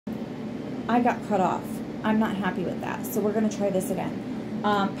I got cut off. I'm not happy with that. So we're going to try this again.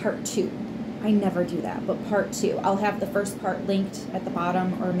 Part 2. I never do that, but part 2. I'll have the first part linked at the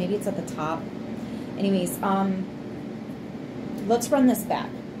bottom, or maybe it's at the top. Anyways, let's run this back,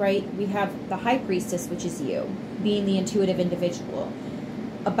 right? We have the High Priestess, which is you, being the intuitive individual.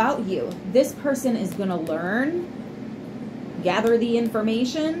 About you, this person is going to learn, gather the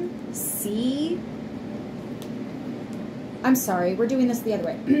information, see. I'm sorry, we're doing this the other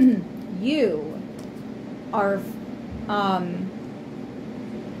way. You are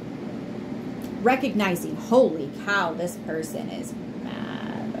recognizing, holy cow, this person is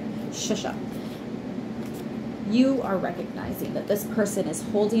mad. Shush up. You are recognizing that this person is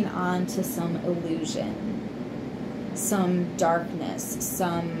holding on to some illusion, some darkness,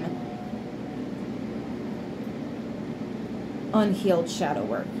 some unhealed shadow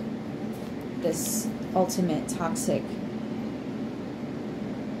work. This ultimate toxic.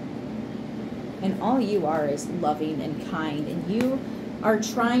 And all you are is loving and kind, and you are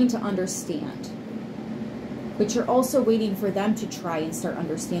trying to understand. But you're also waiting for them to try and start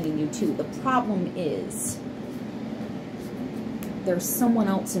understanding you too. The problem is there's someone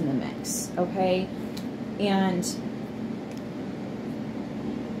else in the mix, okay? And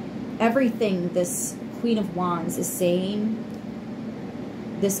everything this Queen of Wands is saying,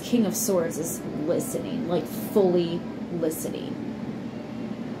 this King of Swords is listening, like fully listening.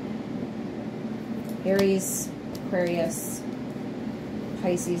 Aries, Aquarius,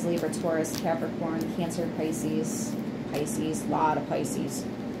 Pisces, Libra, Taurus, Capricorn, Cancer, Pisces, a lot of Pisces.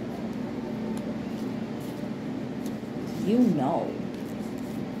 You know.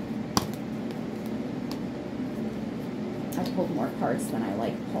 I pulled more cards than I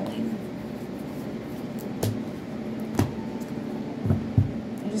like pulling.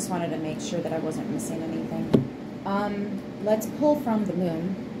 I just wanted to make sure that I wasn't missing anything. Let's pull from the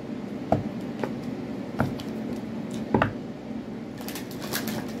Moon.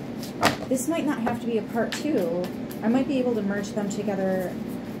 This might not have to be a part 2. I might be able to merge them together.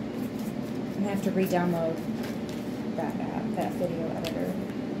 I have to re-download that app, that video editor.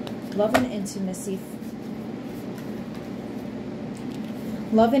 Love and intimacy.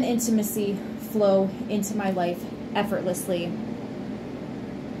 Love and intimacy flow into my life effortlessly.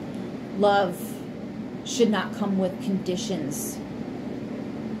 Love should not come with conditions.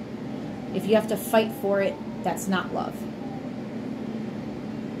 If you have to fight for it, that's not love.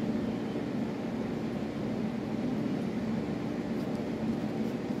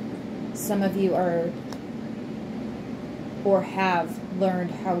 Some of you are or have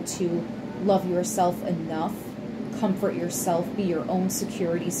learned how to love yourself enough, comfort yourself, be your own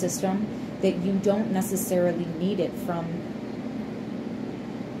security system, that you don't necessarily need it from,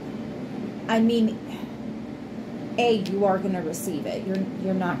 I mean, you are going to receive it.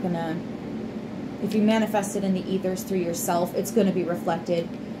 You're not going to, if you manifest it in the ethers through yourself, it's going to be reflected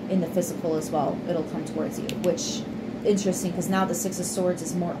in the physical as well. It'll come towards you, which, interesting, because now the Six of Swords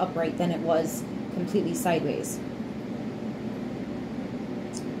is more upright than it was completely sideways.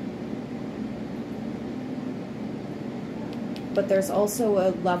 But there's also a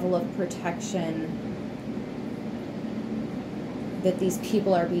level of protection that these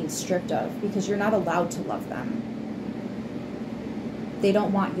people are being stripped of, because you're not allowed to love them. They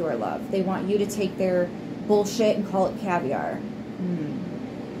don't want your love. They want you to take their bullshit and call it caviar.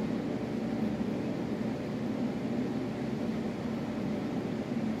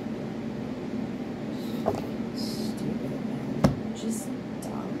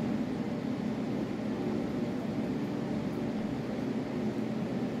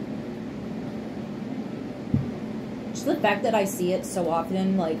 The fact that I see it so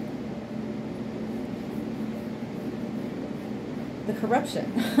often, like the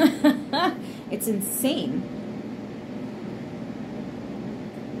corruption. It's insane.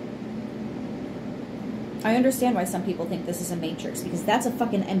 I understand why some people think this is a Matrix, because that's a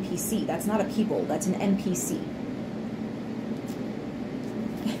fucking NPC. That's not a people. That's an NPC.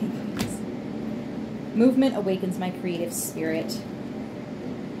 Movement awakens my creative spirit.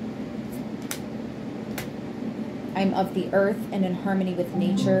 I'm of the earth and in harmony with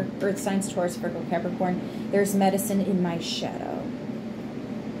nature. Earth signs, Taurus, Virgo, Capricorn. There's medicine in my shadow.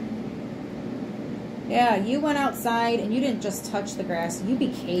 Yeah, you went outside and you didn't just touch the grass. You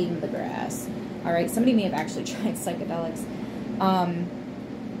became the grass. All right, somebody may have actually tried psychedelics.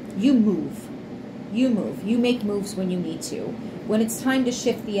 You move. You move. You make moves when you need to. When it's time to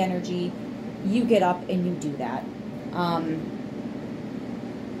shift the energy, you get up and you do that.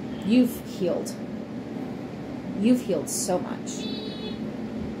 You've healed. You've healed so much.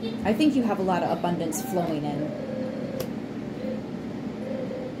 I think you have a lot of abundance flowing in.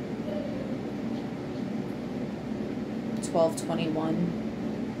 12/21,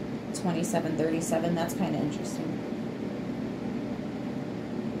 27/37. That's kind of interesting.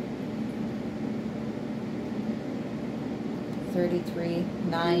 $33,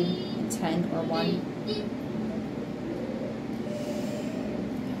 9, and 10, or 1.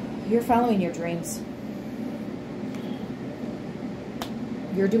 You're following your dreams.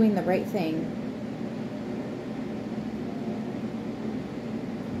 You're doing the right thing.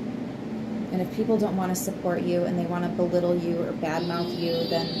 And if people don't want to support you and they want to belittle you or badmouth you,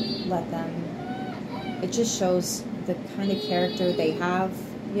 then let them. It just shows the kind of character they have,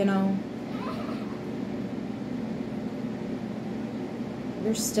 you know.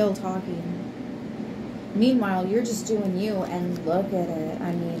 You're still talking. Meanwhile, you're just doing you, and look at it.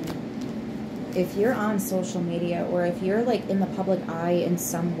 I mean, if you're on social media or if you're like in the public eye in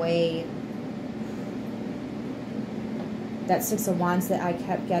some way, that Six of Wands that I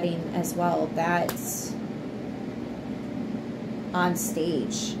kept getting as well, that's on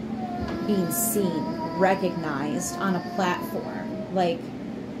stage, being seen, recognized on a platform. Like,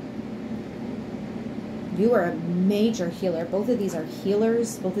 you are a major healer. Both of these are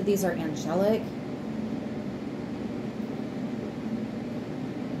healers. Both of these are angelic.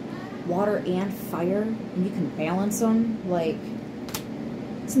 Water and fire. And you can balance them. Like,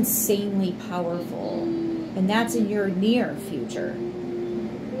 it's insanely powerful. And that's in your near future.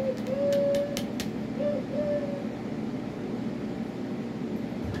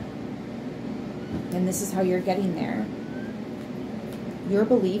 And this is how you're getting there. You're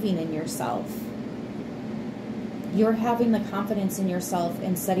believing in yourself. You're having the confidence in yourself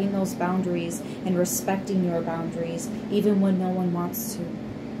and setting those boundaries and respecting your boundaries, even when no one wants to.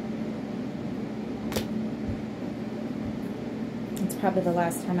 It's probably the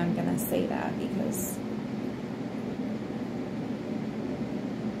last time I'm going to say that, because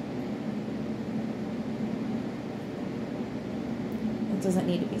it doesn't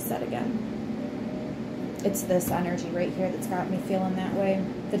need to be said again. It's this energy right here that's got me feeling that way.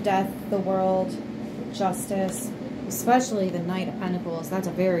 The Death, the World, Justice, especially the Knight of Pentacles. That's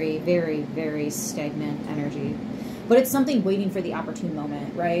a very, very, very stagnant energy. But it's something waiting for the opportune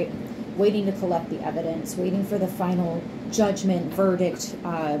moment, right? Waiting to collect the evidence, waiting for the final judgment, verdict,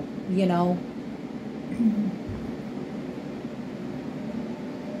 you know.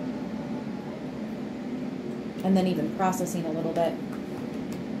 And then even processing a little bit.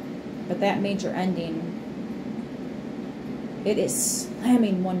 But that major ending, it is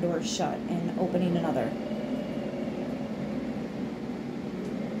slamming one door shut and opening another.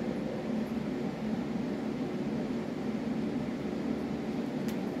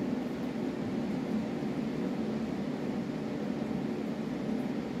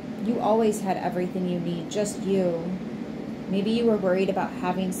 You always had everything you need, just you. Maybe you were worried about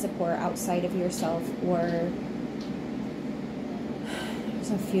having support outside of yourself, or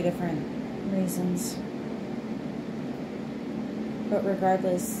there's a few different reasons. But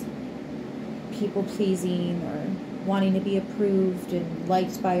regardless, people pleasing or wanting to be approved and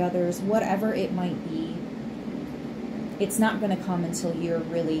liked by others, whatever it might be, it's not going to come until you're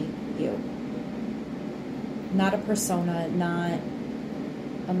really you. Not a persona, not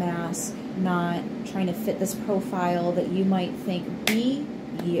a mask, not trying to fit this profile that you might think. Be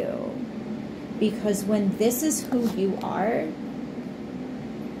you. Because when this is who you are,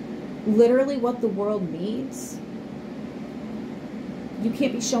 literally what the world needs, you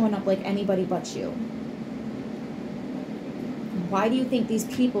can't be showing up like anybody but you. Why do you think these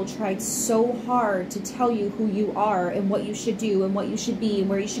people tried so hard to tell you who you are and what you should do and what you should be and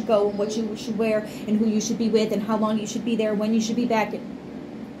where you should go and what you should wear and who you should be with and how long you should be there, when you should be back?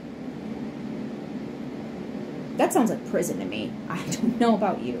 That sounds like prison to me. I don't know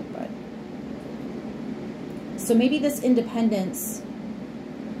about you, but... So maybe this independence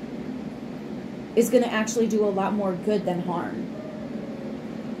is going to actually do a lot more good than harm.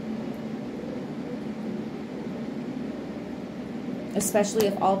 Especially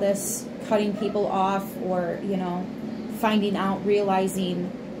if all this cutting people off or, you know, finding out,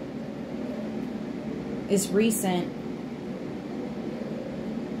 realizing is recent.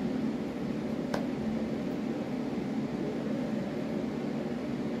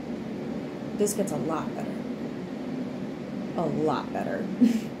 This gets a lot better. A lot better.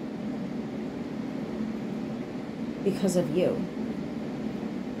 Because of you.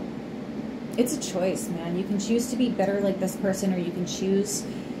 It's a choice, man. You can choose to be better like this person, or you can choose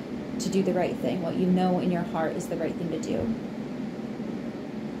to do the right thing. What you know in your heart is the right thing to do.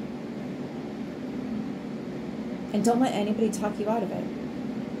 And don't let anybody talk you out of it.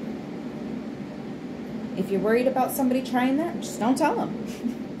 If you're worried about somebody trying that, just don't tell them.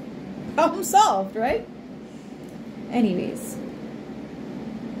 Problem solved, right? Anyways,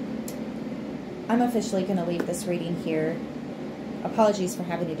 I'm officially going to leave this reading here. Apologies for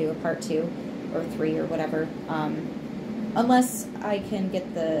having to do a part 2 or 3 or whatever. Unless I can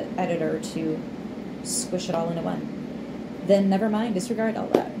get the editor to squish it all into one. Then never mind, disregard all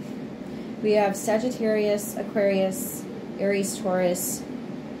that. We have Sagittarius, Aquarius, Aries, Taurus,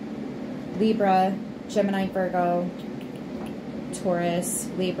 Libra, Gemini, Virgo, Taurus,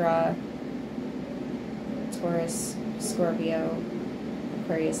 Libra, Taurus, Scorpio,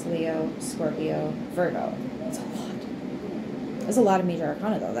 Aquarius, Leo, Scorpio, Virgo. That's a lot. There's a lot of major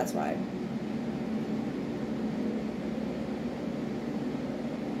arcana though, that's why.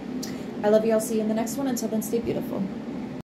 I love you. I'll see you in the next one. Until then, stay beautiful.